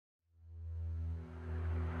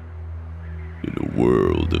In a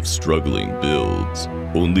world of struggling builds,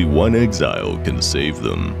 only one exile can save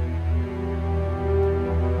them.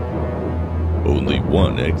 Only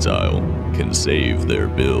one exile can save their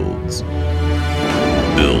builds.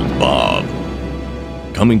 Build Bob.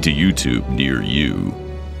 Coming to YouTube near you.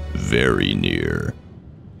 Very near.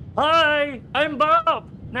 Hi, I'm Bob.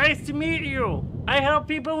 Nice to meet you. I help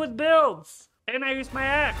people with builds, and I use my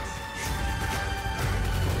axe.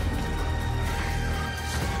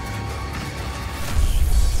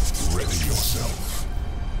 Ready yourself.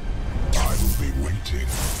 I will be waiting.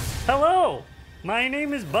 Hello, my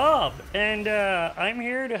name is Bob, and I'm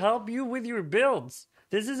here to help you with your builds.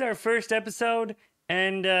 This is our first episode,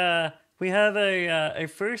 and we have a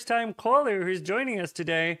first-time caller who's joining us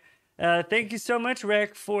today. Thank you so much,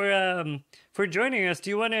 Rec, for joining us. Do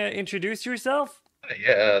you want to introduce yourself?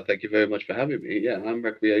 Yeah, thank you very much for having me. Yeah, I'm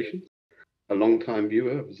Reckreations, a long-time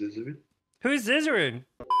viewer of Zizaran. Who's Zizaran?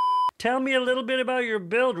 Tell me a little bit about your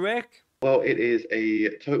build, Rec. Well, it is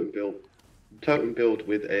a totem build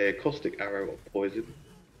with a Caustic Arrow of Poison.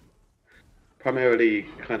 Primarily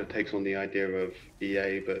kind of takes on the idea of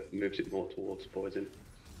EA, but moves it more towards Poison.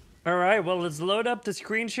 All right, well, let's load up the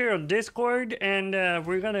screen share on Discord, and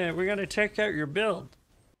we're gonna check out your build.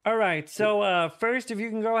 All right, so first, if you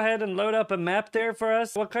can go ahead and load up a map there for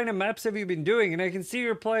us. What kind of maps have you been doing? And I can see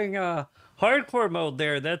you're playing hardcore mode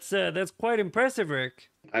there. That's quite impressive, Rick.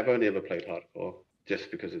 I've only ever played hardcore, just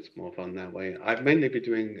because it's more fun that way. I've mainly been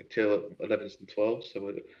doing tier 11s and 12s,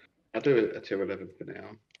 so I'll do a tier 11 for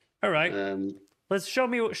now. All right, let's show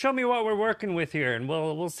me what we're working with here, and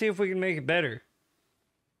we'll see if we can make it better.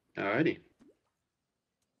 Alrighty.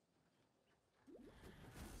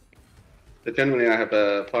 So generally, I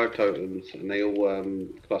have 5 totems, and they all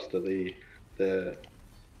cluster the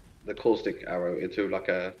Caustic Arrow into like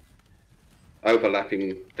a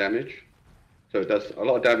overlapping damage. So it does a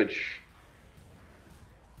lot of damage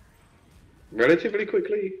relatively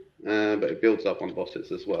quickly, but it builds up on bosses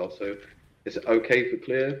as well. So it's okay for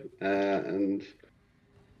clear and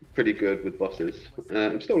pretty good with bosses.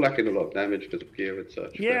 I'm still lacking a lot of damage because of gear and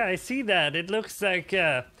such. Yeah, I see that. It looks like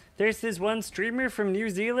there's this one streamer from New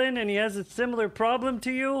Zealand, and he has a similar problem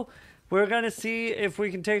to you. We're going to see if we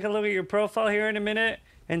can take a look at your profile here in a minute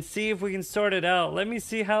and see if we can sort it out. Let me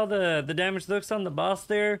see how the damage looks on the boss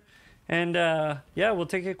there. And, yeah, we'll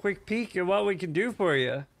take a quick peek at what we can do for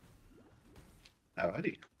you.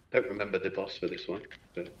 Alrighty. Don't remember the boss for this one.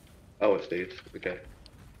 But... oh, it's these. Okay.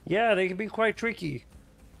 Yeah, they can be quite tricky.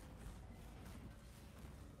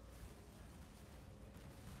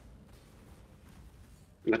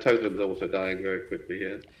 My totem's also dying very quickly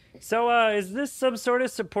here. So, is this some sort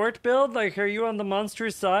of support build? Like, are you on the monster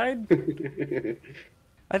side?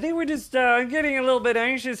 I think we're just getting a little bit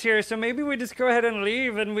anxious here, so maybe we just go ahead and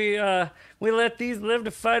leave and we let these live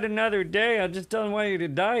to fight another day. I just don't want you to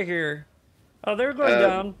die here. Oh, they're going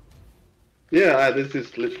down. Yeah, this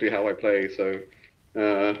is literally how I play, so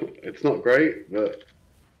it's not great, but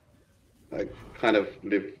I kind of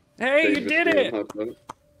live. Hey, you did it!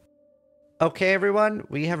 Okay, everyone,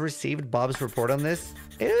 we have received Bob's report on this.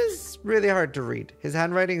 It is really hard to read. His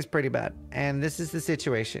handwriting is pretty bad, and this is the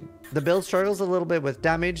situation. The build struggles a little bit with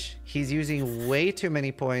damage. He's using way too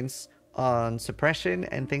many points on suppression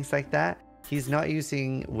and things like that. He's not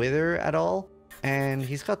using Wither at all, and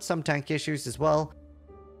he's got some tank issues as well.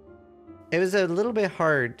 It was a little bit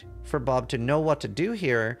hard for Bob to know what to do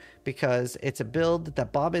here because it's a build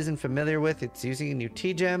that Bob isn't familiar with. It's using a new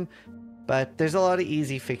T-gem. But there's a lot of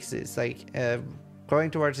easy fixes, like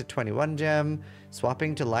going towards a 21 gem,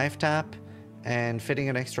 swapping to life tap, and fitting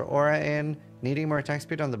an extra aura in, needing more attack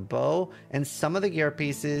speed on the bow, and some of the gear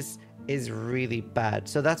pieces is really bad.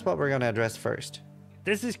 So that's what we're going to address first.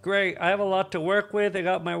 This is great. I have a lot to work with. I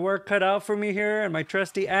got my work cut out for me here and my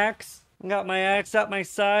trusty axe. I got my axe at my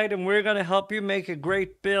side, and we're going to help you make a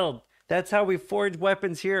great build. That's how we forge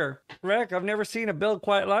weapons here. Rec, I've never seen a build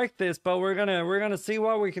quite like this, but we're gonna see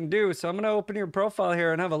what we can do. So I'm gonna open your profile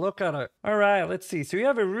here and have a look at it. All right, let's see. So you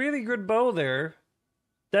have a really good bow there.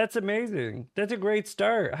 That's amazing. That's a great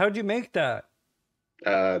start. How'd you make that?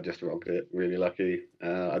 Just rolled it. Really lucky.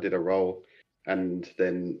 I did a roll, and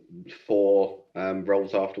then 4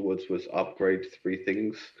 rolls afterwards was upgrade 3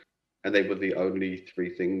 things, and they were the only 3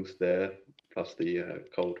 things there, plus the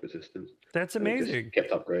cold resistance. That's amazing. Just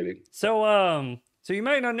kept upgrading. So so you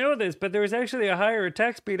might not know this, but there's actually a higher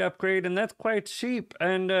attack speed upgrade, and that's quite cheap.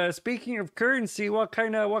 And speaking of currency, what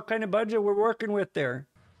kind of budget we're working with there?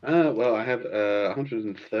 Well, I have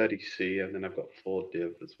 130 C, and then I've got 4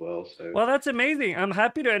 div as well. So. Well, that's amazing. I'm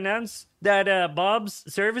happy to announce that Bob's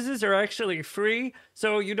services are actually free,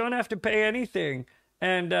 so you don't have to pay anything.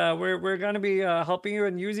 and we're gonna be helping you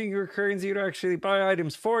and using your currency to actually buy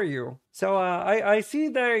items for you. So I see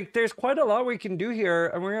that there's quite a lot we can do here,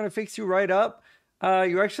 and we're gonna fix you right up.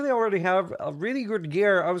 You actually already have a really good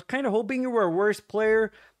gear. I was kind of hoping you were a worse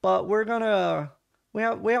player, but we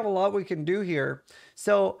have a lot we can do here.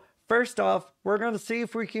 So first off, we're gonna see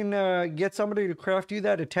if we can get somebody to craft you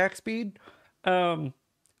that attack speed. I'm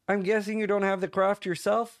guessing you don't have the craft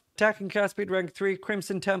yourself. Attack and cast speed rank 3,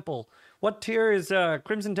 Crimson Temple. What tier is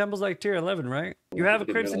Crimson Temple's like tier 11, right? You have a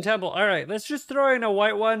Crimson Temple. All right, let's just throw in a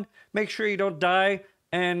white one. Make sure you don't die.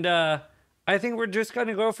 And I think we're just going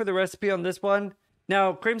to go for the recipe on this one.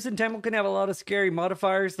 Now, Crimson Temple can have a lot of scary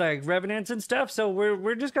modifiers like revenants and stuff. So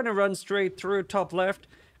we're just going to run straight through top left,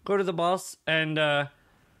 go to the boss. And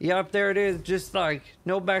yep, there it is. Just like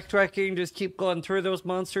no backtracking. Just keep going through those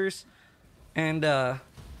monsters. And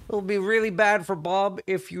it'll be really bad for Bob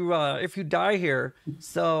if you die here.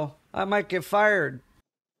 So I might get fired.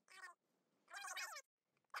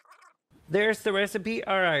 There's the recipe.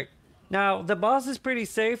 All right. Now the boss is pretty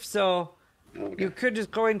safe, so you could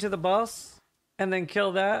just go into the boss and then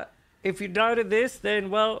kill that. If you die to this, then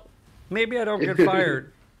well, maybe I don't get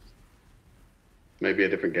fired. Maybe a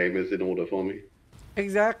different game is in order for me.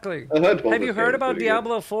 Exactly. Have you heard about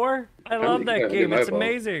Diablo 4? I love that game. It's mobile.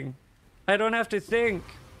 amazing. I don't have to think.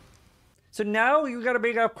 So now you got a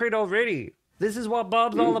big upgrade already. This is what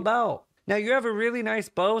Bob's all about. Now you have a really nice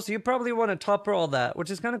bow, so you probably want to top roll that, which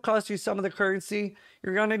is going to cost you some of the currency.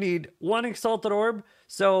 You're going to need 1 Exalted Orb,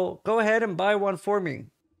 so go ahead and buy one for me.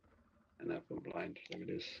 And I've gone blind. There it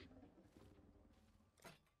is.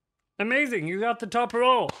 Amazing, you got the top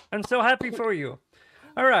roll. I'm so happy for you.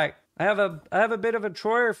 All right, I have a bit of a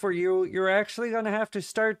chore for you. You're actually going to have to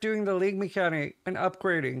start doing the league mechanic and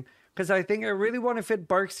upgrading, because I think I really want to fit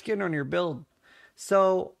bark skin on your build.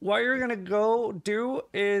 So what you're going to go do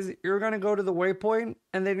is you're going to go to the waypoint,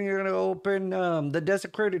 and then you're going to open the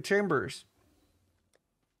Desecrated Chambers.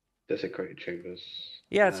 Desecrated Chambers.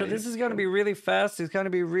 Yeah, so this is going to be really fast. It's going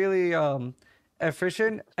to be really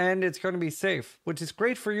efficient, and it's going to be safe, which is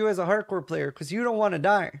great for you as a hardcore player, because you don't want to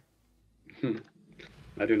die.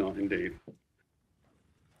 I do not, indeed.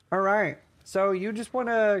 All right. So you just want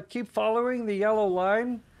to keep following the yellow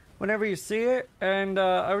line whenever you see it, and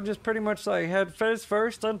I would just pretty much like head face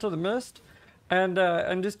first into the mist, and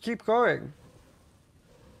just keep going.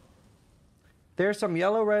 There's some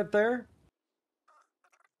yellow right there.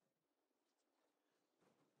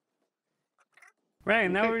 Right,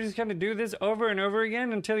 and now we're just gonna do this over and over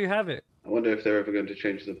again until you have it. I wonder if they're ever going to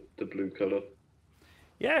change the blue color.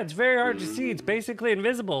 Yeah, it's very hard to see. It's basically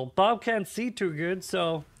invisible. Bob can't see too good,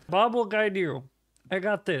 so Bob will guide you. I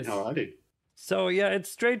got this. Alrighty. So yeah,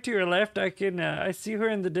 it's straight to your left. I see her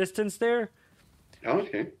in the distance there. Oh,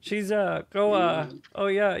 okay. She's oh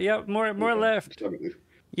yeah, more left.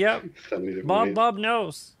 Yep. Bob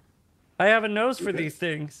knows. I have a nose for these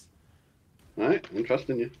things. Alright, I'm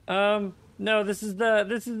trusting you. No, this is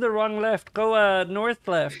the wrong left. Go north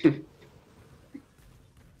left.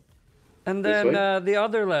 And then the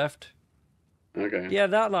other left. Okay. Yeah,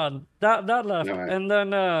 that one. That left. All right. And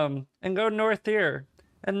then and go north here.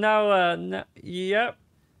 And now yep.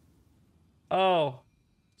 Oh.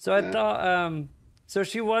 So I thought so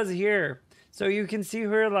she was here. So you can see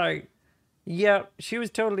her like yep, she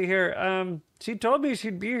was totally here. She told me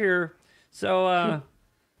she'd be here. So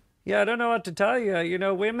yeah, I don't know what to tell you. You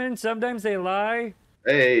know, women sometimes they lie.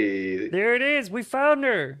 Hey. There it is. We found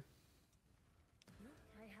her.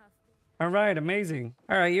 All right, amazing.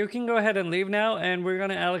 All right, you can go ahead and leave now, and we're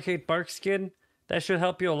going to allocate bark skin. That should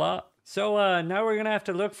help you a lot. So now we're going to have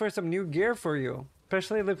to look for some new gear for you,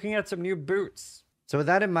 especially looking at some new boots. So with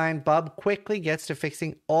that in mind, Bob quickly gets to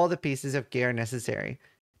fixing all the pieces of gear necessary.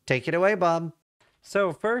 Take it away, Bob.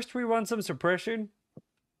 So first we want some suppression.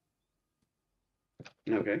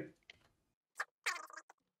 Okay.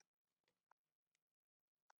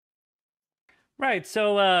 Right,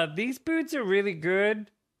 so these boots are really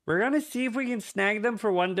good. We're going to see if we can snag them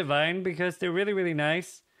for 1 divine because they're really, really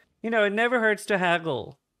nice. You know, it never hurts to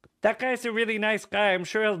haggle. That guy's a really nice guy. I'm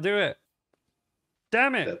sure he'll do it.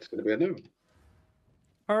 Damn it. That's going to be a no.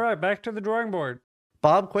 All right, back to the drawing board.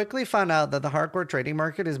 Bob quickly found out that the hardcore trading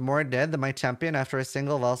market is more dead than my champion after a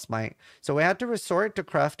single Val Smite, so we had to resort to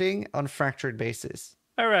crafting on fractured basis.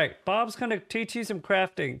 All right, Bob's going to teach you some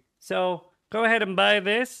crafting. So go ahead and buy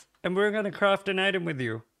this, and we're going to craft an item with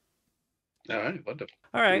you. All right, wonderful.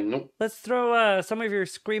 All right, Nope. let's throw some of your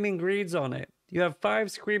screaming greeds on it. You have 5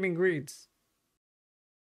 screaming greeds.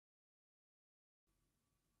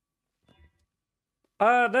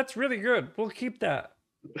 That's really good. We'll keep that.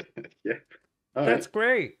 Yeah. All That's right.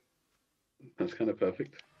 great. That's kind of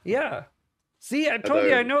perfect. Yeah. See, I told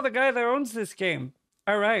you I know the guy that owns this game.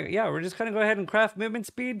 All right, yeah, we're just gonna go ahead and craft movement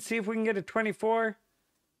speed, see if we can get a 24.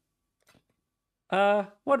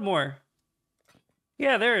 What more?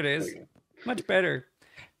 Yeah, there it is. Much better.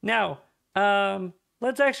 Now,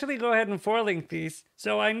 let's actually go ahead and four-link these.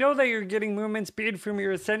 So I know that you're getting movement speed from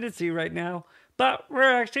your ascendancy right now, but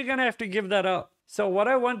we're actually gonna have to give that up. So what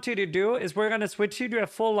I want you to do is we're gonna switch you to a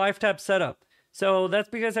full life tap setup. So that's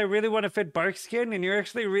because I really want to fit bark skin, and you're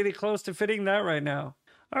actually really close to fitting that right now.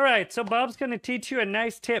 All right, so Bob's gonna teach you a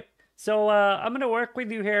nice tip. So I'm gonna work with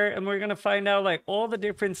you here, and we're gonna find out like all the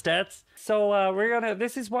different stats. So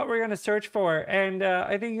this is what we're gonna search for, and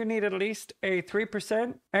I think you need at least a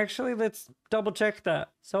 3%. Actually, let's double check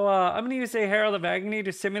that. So I'm gonna use a Herald of Agony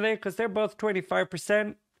to simulate because they're both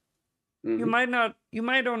 25%. You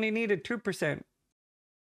might only need a 2%.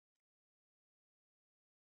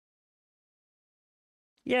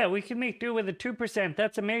 Yeah, we can make do with a 2%.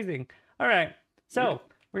 That's amazing. All right, so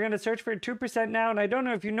we're going to search for 2% now, and I don't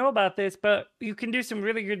know if you know about this, but you can do some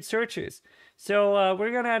really good searches. So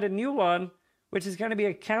we're going to add a new one, which is going to be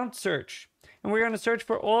a count search. And we're going to search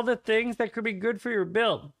for all the things that could be good for your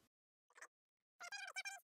build.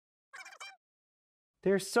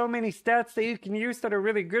 There's so many stats that you can use that are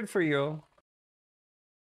really good for you.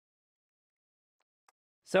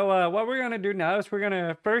 So what we're going to do now is we're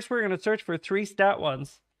going to search for 3 stat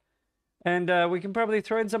ones. And we can probably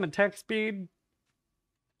throw in some attack speed.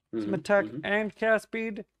 Some attack and cast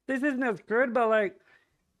speed. This isn't as good, but like,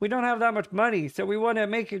 we don't have that much money, so we want to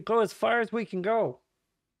make it go as far as we can go.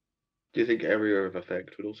 Do you think area of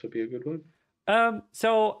effect would also be a good one?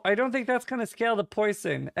 So I don't think that's going to scale the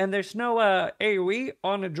poison, and there's no AoE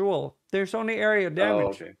on a jewel. There's only area damage. Oh,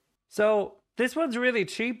 okay. So this one's really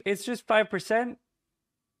cheap. It's just 5%.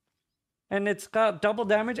 And it's got double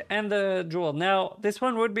damage and the jewel. Now, this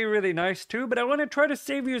one would be really nice too, but I want to try to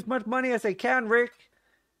save you as much money as I can, Rick.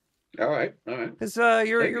 All right. Because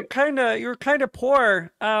you're kind of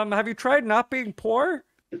poor. Have you tried not being poor?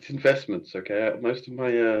 It's investments, okay. Most of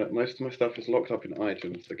my stuff is locked up in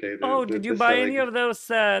items, okay. Did you buy any of those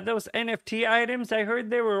NFT items? I heard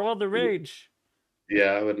they were all the rage.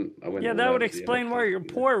 Yeah, I wouldn't. Yeah, that would explain why you're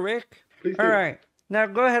poor, Rick. Please do. All right, now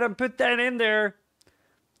go ahead and put that in there,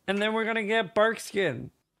 and then we're gonna get bark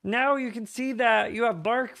skin. Now you can see that you have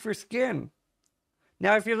bark for skin.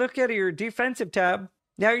 Now, if you look at your defensive tab.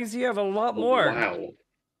 Now you can see you have a lot more. Wow.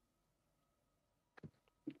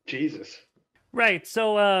 Jesus. Right.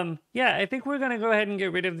 So, yeah, I think we're going to go ahead and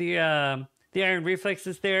get rid of the iron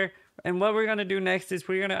reflexes there. And what we're going to do next is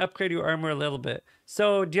we're going to upgrade your armor a little bit.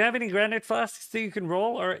 So, do you have any granite flasks that you can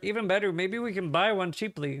roll? Or even better, maybe we can buy one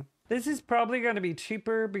cheaply. This is probably going to be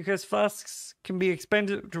cheaper because flasks can be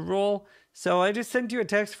expensive to roll. So, I just sent you a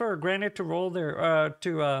text for a granite to roll there,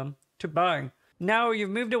 to buy. Now you've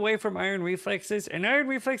moved away from iron reflexes, and iron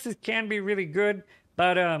reflexes can be really good,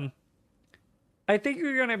 but I think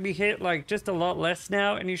you're gonna be hit like just a lot less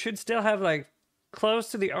now, and you should still have like close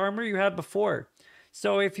to the armor you had before.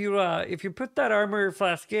 So if you put that armor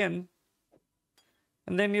flask in,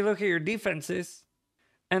 and then you look at your defenses,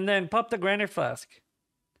 and then pop the granite flask.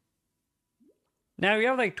 Now you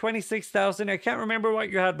have like 26,000. I can't remember what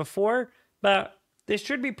you had before, but this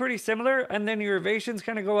should be pretty similar, and then your evasion's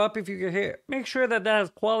going to go up if you get hit. Make sure that that has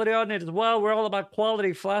quality on it as well. We're all about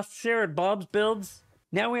quality flasks here at Bob's Builds.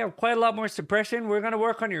 Now we have quite a lot more suppression. We're going to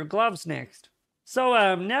work on your gloves next.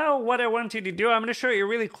 So now what I want you to do, I'm going to show you a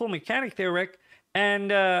really cool mechanic there, Rick.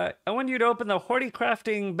 And I want you to open the Horty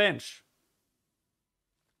Crafting bench.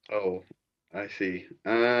 Oh, I see.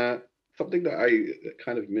 Something that I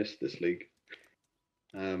kind of missed this league.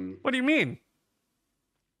 What do you mean?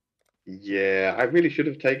 Yeah, I really should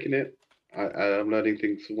have taken it. I'm learning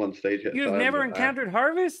things one stage at a time. You've never encountered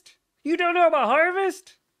Harvest? You don't know about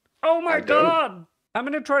Harvest? Oh my God! I'm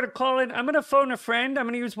going to try to call in. I'm going to phone a friend. I'm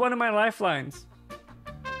going to use one of my lifelines.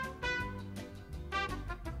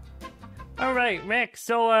 All right, Rick.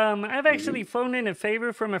 So I've actually phoned in a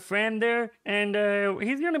favor from a friend there, and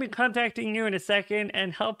he's going to be contacting you in a second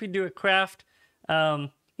and help you do a craft.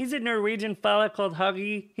 He's a Norwegian fella called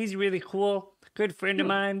Huggy. He's really cool. Good friend of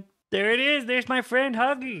mine. There it is. There's my friend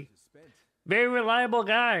Huggy. Very reliable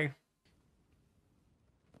guy.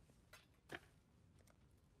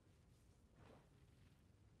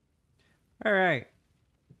 All right.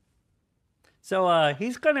 So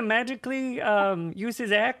he's going to magically use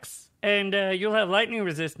his axe, and you'll have lightning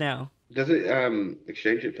resist now. Does it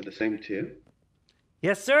exchange it for the same tier?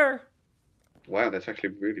 Yes, sir. Wow, that's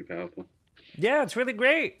actually really powerful. Yeah, it's really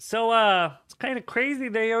great. So it's kind of crazy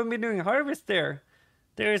they haven't been doing Harvest there.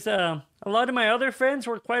 There's a lot of my other friends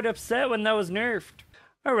were quite upset when that was nerfed.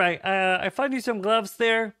 All right, I found you some gloves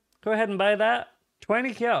there. Go ahead and buy that.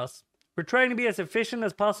 20 chaos. We're trying to be as efficient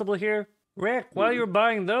as possible here. Rick, while you're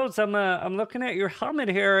buying those, I'm looking at your helmet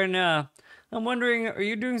here, and I'm wondering, are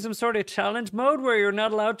you doing some sort of challenge mode where you're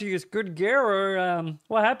not allowed to use good gear, or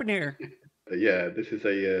what happened here? Yeah, this is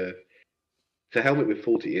it's a helmet with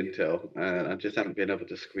 40 intel, and I just haven't been able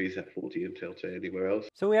to squeeze that 40 intel to anywhere else.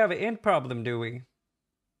 So we have an int problem, do we?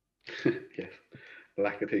 Yes,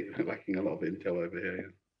 lacking a lot of intel over here.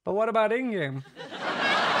 Yeah. But what about in-game?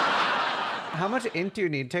 How much int do you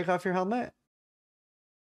need? Take off your helmet.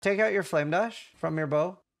 Take out your flame dash from your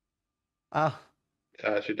bow. Ah.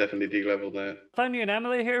 So I should definitely de-level that. Found you an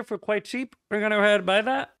amulet here for quite cheap. We're gonna go ahead and buy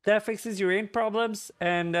that. That fixes your int problems,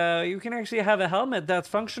 and you can actually have a helmet that's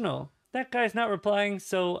functional. That guy's not replying,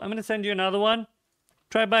 so I'm gonna send you another one.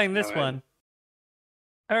 Try buying this one.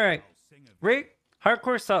 All right, Rick,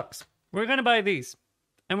 hardcore sucks. We're gonna buy these,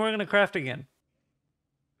 and we're gonna craft again.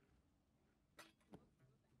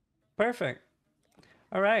 Perfect.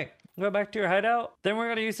 All right, go back to your hideout. Then we're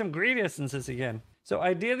gonna use some greed essences again. So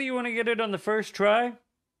ideally you want to get it on the first try.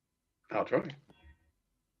 I'll try.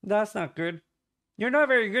 That's not good. You're not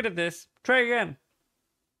very good at this. Try again.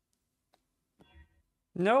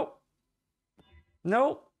 Nope.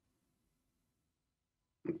 Nope.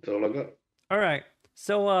 That's all I got. All right.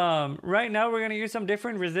 So right now we're going to use some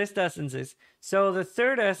different resist essences. So the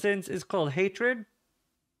third essence is called hatred.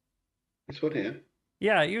 This one here.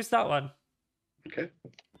 Yeah, use that one. Okay.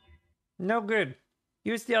 No good.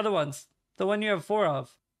 Use the other ones. The one you have 4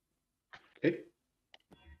 of. Okay.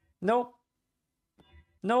 Nope.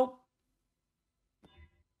 Nope.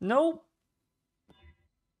 Nope.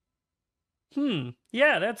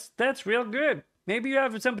 Yeah, that's real good. Maybe you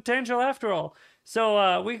have some potential after all.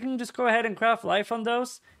 So we can just go ahead and craft life on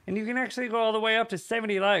those, and you can actually go all the way up to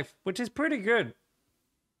 70 life, which is pretty good.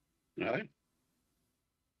 All right.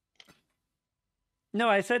 No,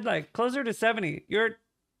 I said like closer to 70.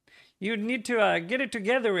 You need to get it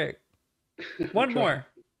together, Rick. One more.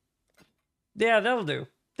 Yeah, that'll do.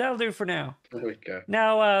 That'll do for now. There we go.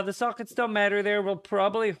 Now, the sockets don't matter there. We'll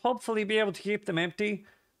probably, hopefully be able to keep them empty,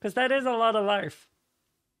 because that is a lot of life.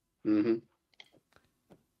 Mm-hmm.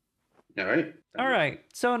 All right. All right.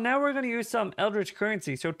 So now we're going to use some Eldritch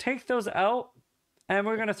currency. So take those out, and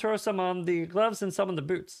we're going to throw some on the gloves and some on the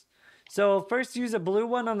boots. So first use a blue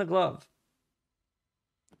one on the glove.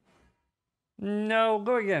 No,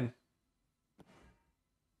 go again.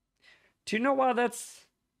 Do you know why that's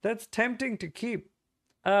tempting to keep?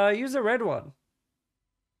 Use a red one.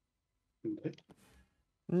 Okay.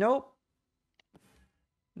 Nope.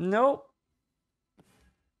 Nope.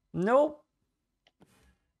 Nope.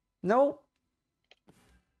 Nope.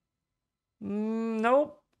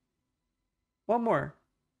 Nope. One more.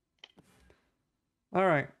 All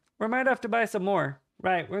right. We might have to buy some more.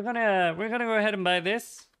 Right. We're gonna go ahead and buy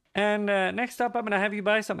this. And next up, I'm gonna have you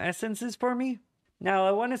buy some essences for me. Now,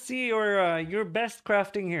 I want to see your best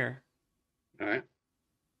crafting here. All right.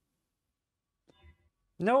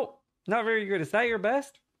 Nope, not very good. Is that your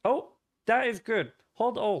best? Oh, that is good.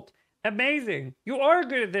 Hold Alt. Amazing. You are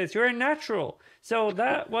good at this. You're a natural. So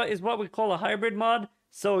that is what we call a hybrid mod.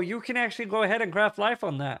 So you can actually go ahead and craft life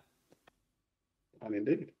on that. And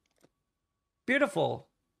indeed. Beautiful.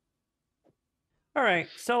 All right.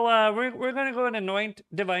 So we're going to go and anoint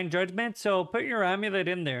Divine Judgment. So put your amulet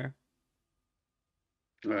in there.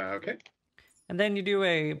 Okay. And then you do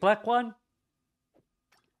a black one.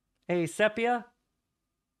 A sepia.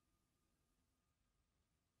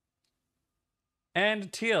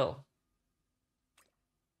 And teal.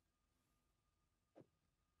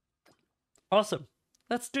 Awesome.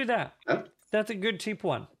 Let's do that. Huh? That's a good cheap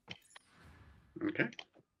one. Okay.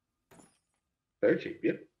 Very cheap.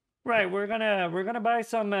 Yep. Right. We're gonna buy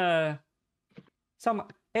some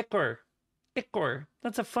ichor. Ichor.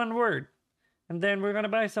 That's a fun word. And then we're gonna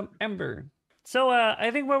buy some ember. So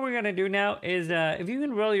I think what we're gonna do now is if you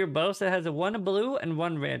can roll your bow, so it has a 1 blue and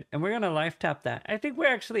 1 red, and we're gonna life tap that. I think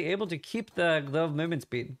we're actually able to keep the glove movement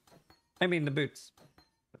speed. I mean the boots.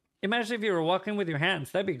 Imagine if you were walking with your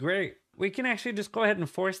hands. That'd be great. We can actually just go ahead and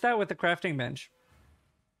force that with the crafting bench.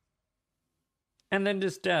 And then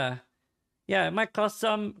just yeah, it might cost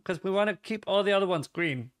some because we want to keep all the other ones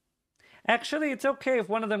green. Actually, it's okay if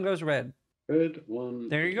one of them goes red. Red one.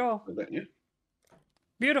 There you go. Yeah.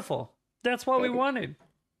 Beautiful. That's what we wanted.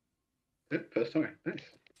 Yeah, first time. Nice.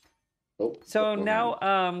 Oh, So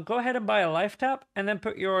now, go ahead and buy a life tap, and then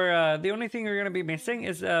put your. The only thing you're going to be missing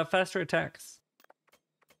is faster attacks.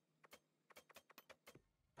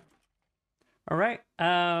 All right.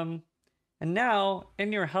 And now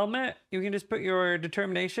in your helmet, you can just put your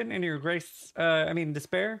determination and your grace.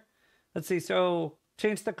 Despair. Let's see. So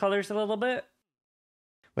change the colors a little bit.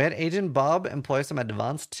 We had Agent Bob employ some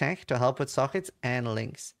advanced tech to help with sockets and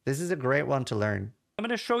links. This is a great one to learn. I'm going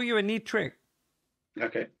to show you a neat trick.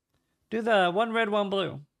 Okay. Do the one red, one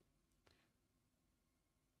blue.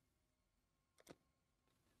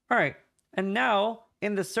 All right. And now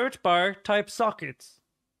in the search bar, type sockets.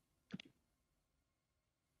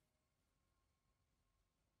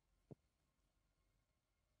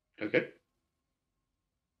 Okay.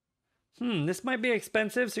 This might be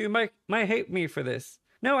expensive, so you might hate me for this.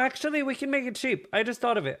 No, actually, we can make it cheap. I just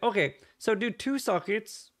thought of it. Okay, so do 2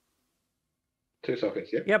 sockets. 2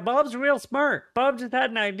 sockets, yeah? Yeah, Bob's real smart. Bob just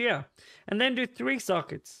had an idea. And then do 3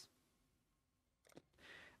 sockets.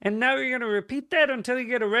 And now you're going to repeat that until you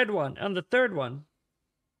get a red one on the 3rd one.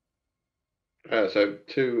 So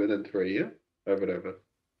 2 and then 3, yeah? Over and over.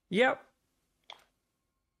 Yep.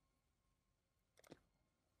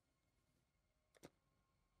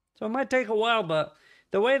 So it might take a while, but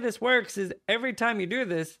the way this works is every time you do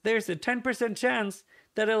this, there's a 10% chance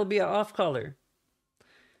that it'll be an off color.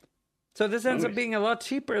 So this ends up being a lot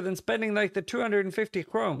cheaper than spending like the 250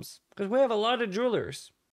 chromes, because we have a lot of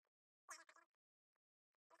jewelers.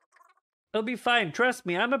 It'll be fine, trust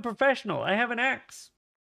me, I'm a professional, I have an axe.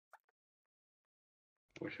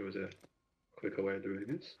 Wish there was a quicker way of doing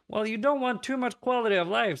this. Well, you don't want too much quality of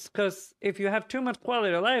life, because if you have too much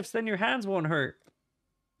quality of life, then your hands won't hurt.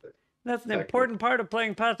 That's an important part of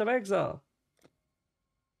playing Path of Exile.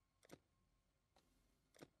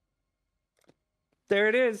 There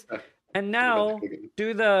it is. And now,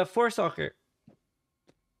 do the 4 socket.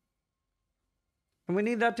 And we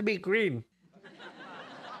need that to be green.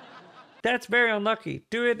 That's very unlucky.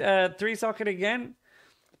 Do it 3 socket again.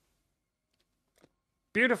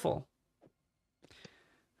 Beautiful.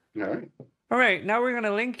 All right, now we're going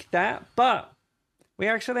to link that, but we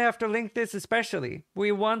actually have to link this especially.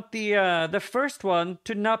 We want the first one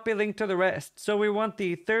to not be linked to the rest. So we want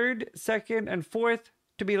the 3rd, 2nd, and 4th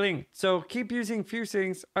to be linked. So keep using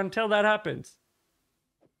fusings until that happens.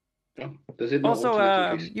 Oh, does it not also,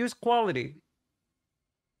 automatically... use quality.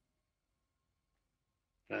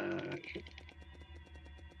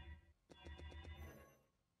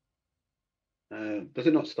 Does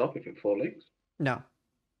it not stop if it 4 links? No.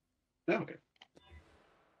 Oh, okay.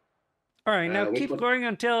 All right, now keep going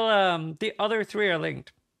until the other 3 are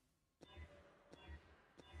linked.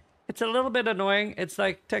 It's a little bit annoying. It's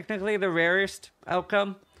like technically the rarest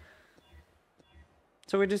outcome.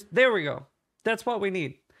 So we just, there we go. That's what we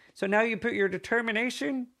need. So now you put your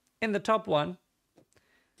determination in the top one.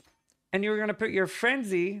 And you're going to put your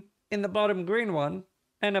frenzy in the bottom green one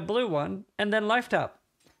and a blue one and then life tap.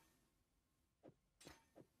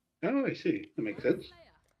 Oh, I see. That makes sense.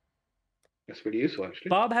 That's really useful, actually.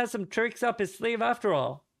 Bob has some tricks up his sleeve after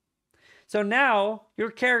all. So now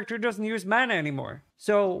your character doesn't use mana anymore.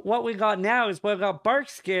 So what we got now is we got bark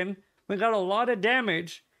skin. We got a lot of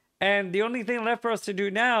damage. And the only thing left for us to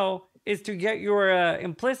do now is to get your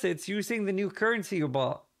implicits using the new currency you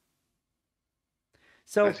bought.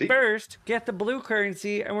 So first, get the blue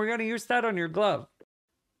currency, and we're going to use that on your glove.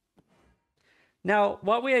 Now,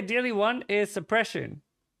 what we ideally want is suppression.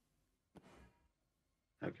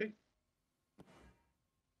 Okay.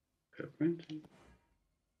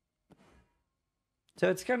 So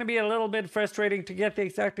it's going to be a little bit frustrating to get the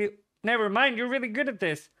exactly... Never mind, you're really good at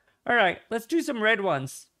this. All right, let's do some red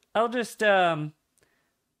ones. I'll just... Yep.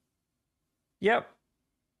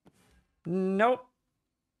 Nope.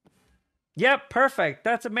 Yep, perfect.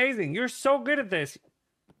 That's amazing. You're so good at this.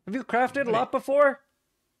 Have you crafted a lot before?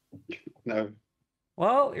 No.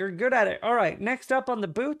 Well, you're good at it. All right, next up on the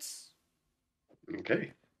boots.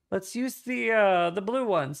 Okay. Let's use the blue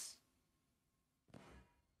ones.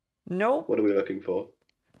 Nope. What are we looking for?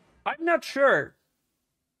 I'm not sure.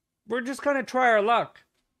 We're just gonna try our luck.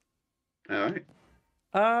 All right.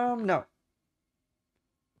 No.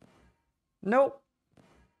 Nope.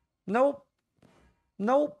 Nope.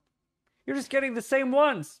 Nope. You're just getting the same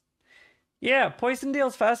ones. Yeah, poison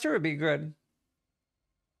deals faster would be good.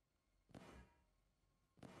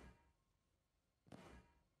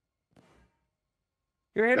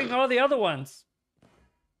 You're hitting all the other ones.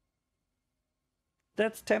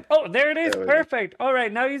 That's 10. Oh, there it is. Perfect. All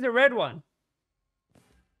right, now use the red one.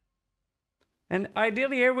 And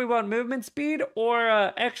ideally here we want movement speed or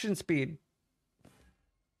action speed.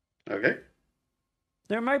 Okay.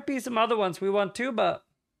 There might be some other ones we want too, but...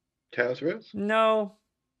 Chaos Rails? No.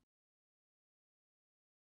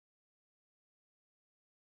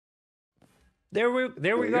 There we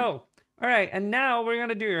go. All right, and now we're going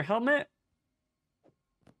to do your helmet.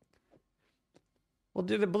 We'll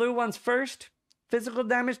do the blue ones first. Physical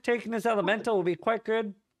damage taken as elemental will be quite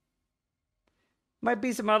good. Might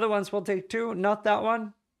be some other ones we'll take too. Not that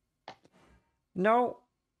one. No.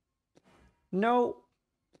 No.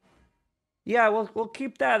 Yeah, we'll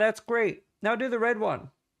keep that. That's great. Now do the red one.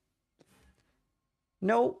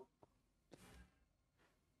 No.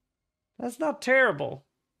 That's not terrible.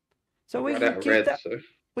 So we can keep that. So.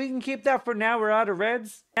 We can keep that for now. We're out of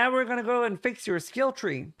reds. Now we're gonna go and fix your skill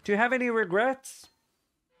tree. Do you have any regrets?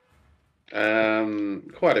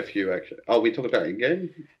 Quite a few actually. Oh, we talked about in game.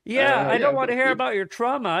 Yeah, I don't want to hear about your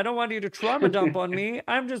trauma. I don't want you to trauma dump on me.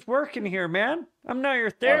 I'm just working here, man. I'm not your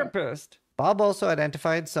therapist. Bob also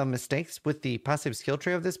identified some mistakes with the passive skill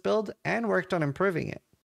tree of this build and worked on improving it.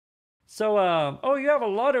 So, oh, you have a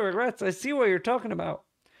lot of regrets. I see what you're talking about.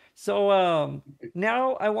 So,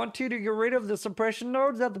 now I want you to get rid of the suppression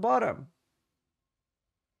nodes at the bottom.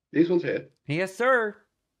 These ones here? Yes, sir.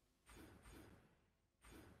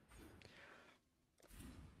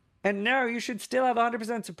 And now you should still have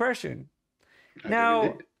 100% suppression.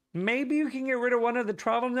 Now, maybe you can get rid of one of the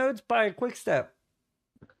travel nodes by a quick step.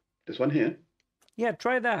 This one here? Yeah,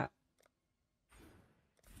 try that.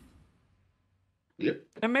 Yep.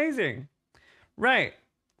 Amazing. Right.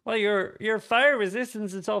 Well, your fire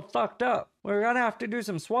resistance is all fucked up. We're gonna have to do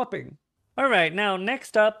some swapping. All right, now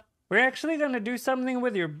next up, we're actually gonna do something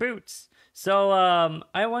with your boots. So,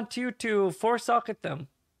 I want you to 4-socket them.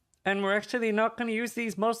 And we're actually not gonna use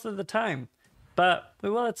these most of the time, but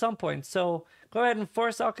we will at some point. So go ahead and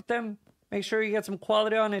 4-socket them. Make sure you get some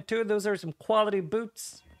quality on it too. Those are some quality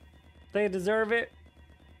boots. They deserve it.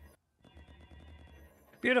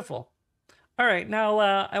 Beautiful. All right, now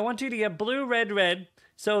I want you to get blue, red, red.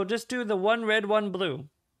 So just do the 1 red, 1 blue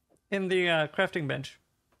in the crafting bench.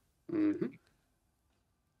 Mm-hmm.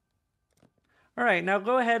 All right, now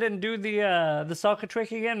go ahead and do the socket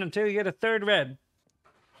trick again until you get a 3rd red.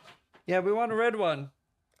 Yeah, we want a red one.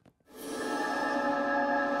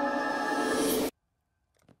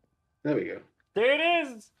 There we go. There it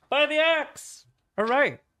is! By the axe! All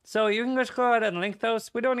right, so you can just go ahead and link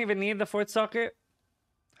those. We don't even need the 4th socket.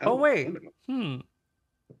 Oh, wait.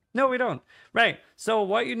 No, we don't. Right, so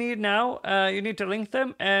what you need now, you need to link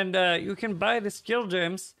them, and you can buy the skill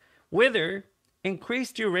gems, Wither,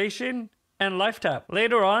 Increased Duration, and Life Tap.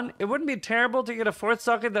 Later on, it wouldn't be terrible to get a 4th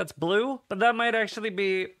socket that's blue, but that might actually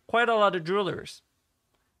be quite a lot of jewelers.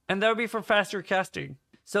 And that would be for faster casting.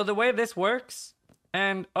 So the way this works,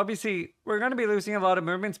 and obviously we're going to be losing a lot of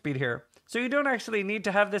movement speed here, so you don't actually need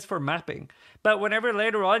to have this for mapping. But whenever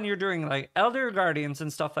later on you're doing like Elder Guardians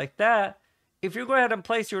and stuff like that, if you go ahead and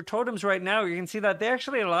place your totems right now, you can see that they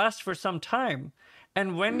actually last for some time.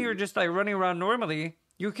 And when you're just like running around normally,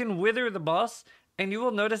 you can wither the boss and you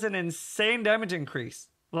will notice an insane damage increase.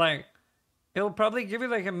 Like, it'll probably give you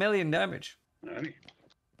like 1,000,000 damage. Right.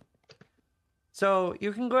 So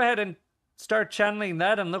you can go ahead and start channeling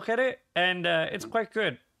that and look at it, and it's quite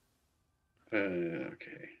good.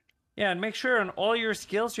 Okay. Yeah, and make sure on all your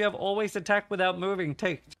skills you have always attack without moving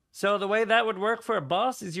ticked. So the way that would work for a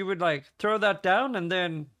boss is you would like throw that down and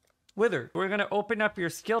then wither. We're going to open up your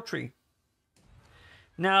skill tree.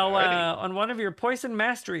 Now, on one of your poison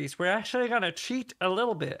masteries, we're actually going to cheat a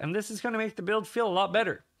little bit, and this is going to make the build feel a lot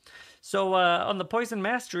better. So on the poison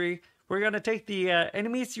mastery, we're going to take the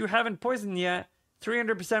enemies you haven't poisoned yet,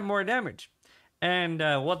 300% more damage. And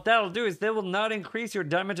what that'll do is they will not increase your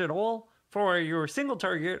damage at all for your single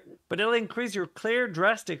target, but it'll increase your clear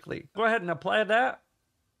drastically. Go ahead and apply that.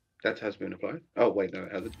 That has been applied. Oh, wait, no,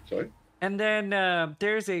 it hasn't. Sorry. And then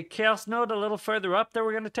there's a chaos node a little further up that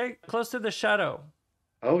we're going to take, close to the shadow.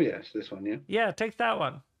 Oh, yes, this one, yeah. Yeah, take that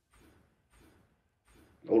one.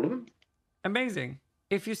 All of them? Amazing.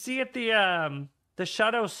 If you see at the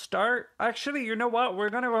shadow start, actually, you know what?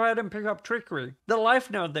 We're going to go ahead and pick up Trickery. The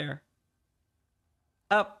life node there.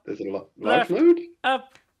 Up. There's a life Left. node?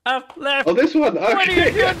 Up, left. Oh, this one. Okay. What are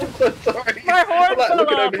you doing? I'm so sorry. My horn I'm fell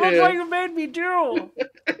looking off. over Look here. what you made me do.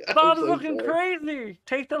 I'm Bob's so looking sorry. crazy.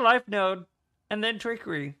 Take the life node and then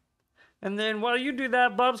Trickery. And then while you do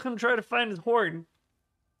that, Bob's going to try to find his horn.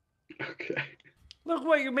 Okay. Look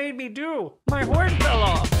what you made me do. My horn fell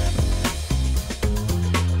off.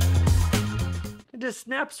 It just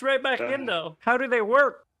snaps right back in though. How do they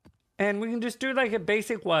work? And we can just do like a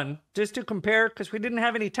basic one just to compare because we didn't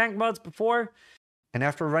have any tank mods before. And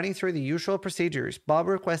after running through the usual procedures, Bob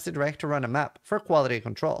requested Rec to run a map for quality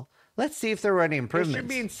control. Let's see if there were any It improvements. should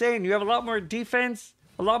be insane. You have a lot more defense,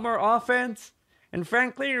 a lot more offense, and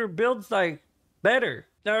frankly, your build's like better.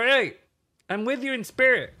 All right. I'm with you in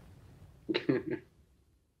spirit.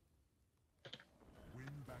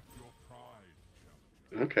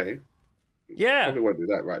 Okay. Yeah. Probably won't do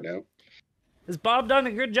that right now. Has Bob done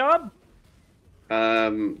a good job?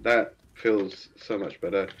 That feels so much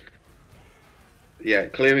better. Yeah,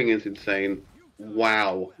 clearing is insane.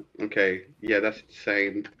 Wow. Okay. Yeah, that's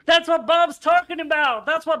insane. That's what Bob's talking about.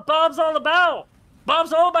 That's what Bob's all about.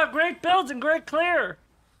 Bob's all about great builds and great clear.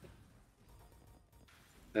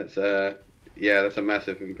 That's yeah, that's a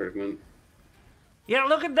massive improvement. Yeah,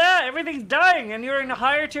 look at that. Everything's dying, and you're in a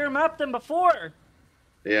higher tier map than before.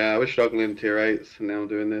 Yeah, I was struggling in tier 8s, and now I'm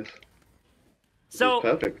doing this. So, It's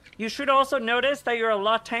perfect. you should also notice that you're a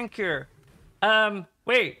lot tankier.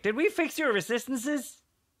 Wait, did we fix your resistances?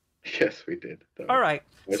 Yes, we did. All right,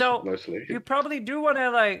 so Mostly. you probably do want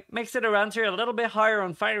to like mix it around so you're a little bit higher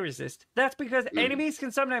on fire resist. That's because enemies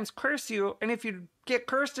can sometimes curse you, and if you get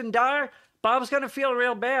cursed and die, Bob's gonna feel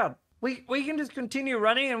real bad. We can just continue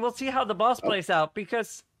running, and we'll see how the boss plays out,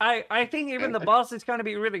 because I think even the boss is gonna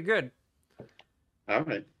be really good. All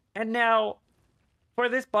right. And now, for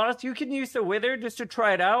this boss, you can use the Wither just to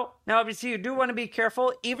try it out. Now, obviously, you do want to be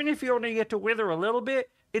careful. Even if you only get to Wither a little bit,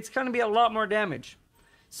 it's going to be a lot more damage.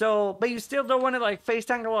 So, but you still don't want to, like, face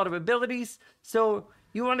tank a lot of abilities. So,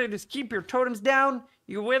 you want to just keep your totems down,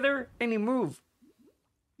 you Wither, and you move.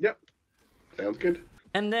 Yep. Sounds good.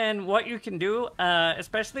 And then what you can do,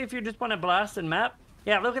 especially if you just want to blast and map,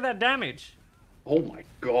 yeah, look at that damage. Oh my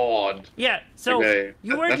god. Yeah, so Okay,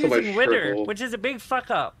 you were that's using almost Wither, triple. which is a big fuck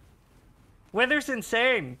up. Wither's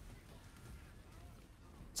insane.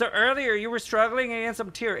 So earlier you were struggling against some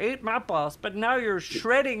tier 8 map boss, but now you're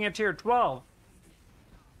shredding a tier 12.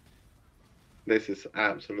 This is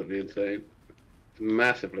absolutely insane. It's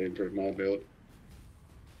massively improved my build.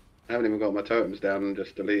 I haven't even got my totems down and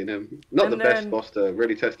just deleting him. Not And the then- best boss to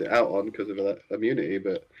really test it out on because of that immunity,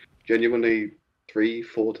 but genuinely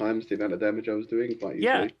 3-4 times the amount of damage I was doing quite easily.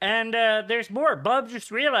 Yeah, and there's more. Bob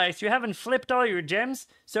just realized you haven't flipped all your gems,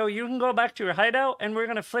 so you can go back to your hideout and we're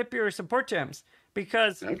going to flip your support gems.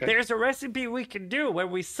 Because Okay. there's a recipe we can do where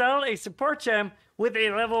we sell a support gem with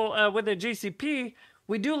a level, with a GCP.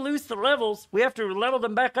 We do lose the levels. We have to level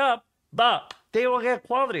them back up, but they will get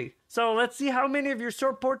quality. So let's see how many of your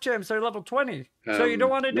support gems are level 20. So you don't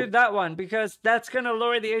want to do nope. that one because that's going to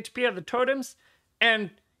lower the HP of the totems. And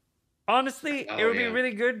honestly, it would be yeah.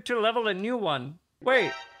 really good to level a new one.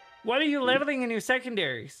 Wait, what are you leveling in your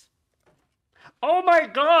secondaries? Oh my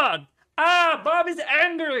god! Ah, Bob is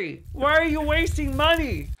angry! Why are you wasting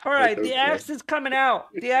money? Alright, the axe is coming out.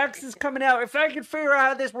 The axe is coming out. If I could figure out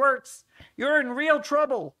how this works, you're in real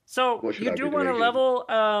trouble. So, What should you I do be want to doing? level,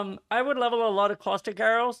 I would level a lot of Caustic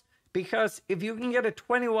Arrows, because if you can get a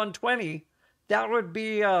 2120, that would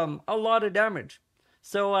be a lot of damage.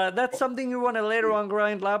 So that's something you want to later on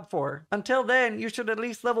grind lab for. Until then, you should at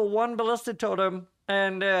least level 1 Ballista Totem,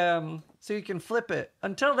 and so you can flip it.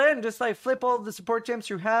 Until then, just like flip all the support gems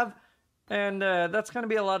you have, and that's going to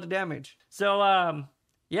be a lot of damage. So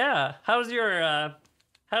yeah, how's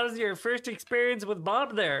your first experience with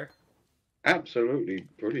Bob there? Absolutely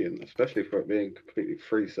brilliant, especially for it being completely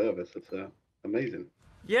free service. It's amazing.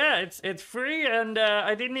 Yeah, it's free, and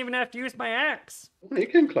I didn't even have to use my axe. Well,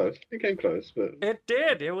 it came close. It came close, but It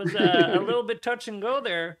did. It was a little bit touch and go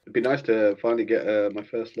there. it'd be nice to finally get my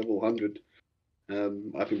first level 100.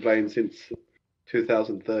 I've been playing since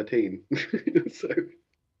 2013, so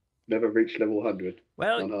never reached level 100. on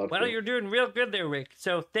Well, hardcore. you're doing real good there, Rick.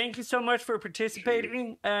 So thank you so much for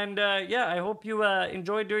participating, and yeah, I hope you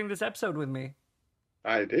enjoyed doing this episode with me.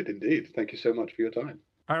 I did indeed. Thank you so much for your time.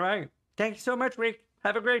 All right. Thank you so much, Rick.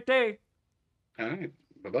 Have a great day. All right.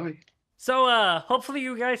 Bye-bye. So, hopefully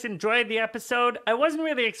you guys enjoyed the episode. I wasn't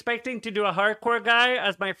really expecting to do a hardcore guy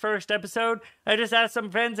as my first episode. I just asked some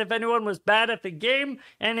friends if anyone was bad at the game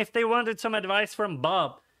and if they wanted some advice from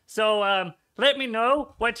Bob. So, let me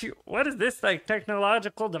know what is this, like,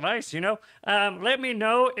 technological device, you know? Let me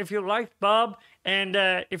know if you liked Bob and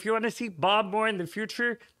if you want to see Bob more in the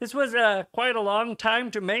future. This was quite a long time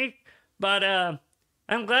to make, but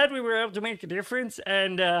I'm glad we were able to make a difference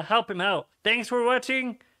and help him out. Thanks for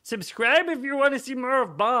watching. Subscribe if you want to see more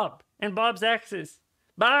of Bob and Bob's axes.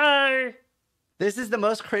 Bye! This is the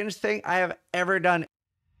most cringe thing I have ever done